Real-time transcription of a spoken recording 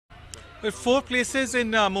4 places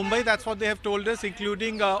in Mumbai, that's what they have told us,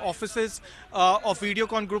 including offices of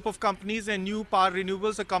Videocon group of companies and New Power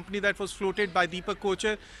Renewables, a company that was floated by Deepak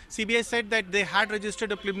Kochar. CBI said that they had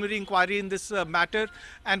registered a preliminary inquiry in this matter,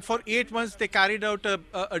 and for 8 months they carried out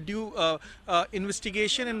a due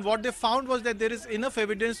investigation, and what they found was that there is enough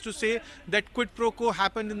evidence to say that quid pro quo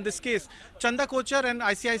happened in this case. Chanda Kochar and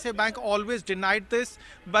ICICI Bank always denied this,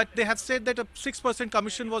 but they have said that a 6%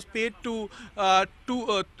 commission was paid to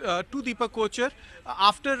Deepak Kochar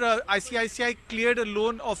after ICICI cleared a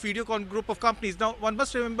loan of Videocon group of companies. Now, one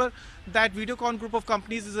must remember that Videocon group of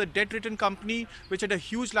companies is a debt-ridden company which had a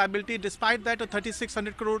huge liability. Despite that, a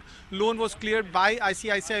 3,600 crore loan was cleared by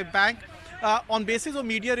ICICI Bank. On basis of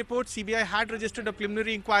media reports, CBI had registered a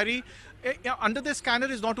preliminary inquiry. Under the scanner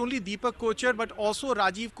is not only Deepak Kochar but also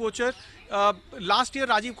Rajiv Kochar. Last year,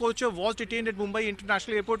 Rajiv Kochar was detained at Mumbai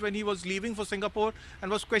International Airport when he was leaving for Singapore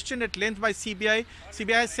and was questioned at length by CBI.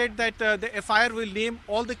 CBI said that the FIR will name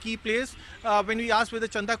all the key players. When we asked whether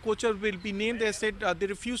Chanda Kochar will be named, they said they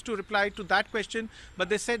refused to reply to that question, but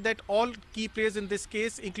they said that all key players in this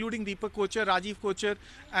case, including Deepak Kochar, Rajiv Kochar,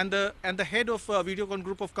 and the head of Videocon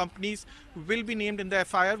group of companies, will be named in the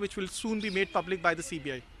FIR, which will soon be made public by the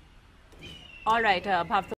CBI. All right, Bhav.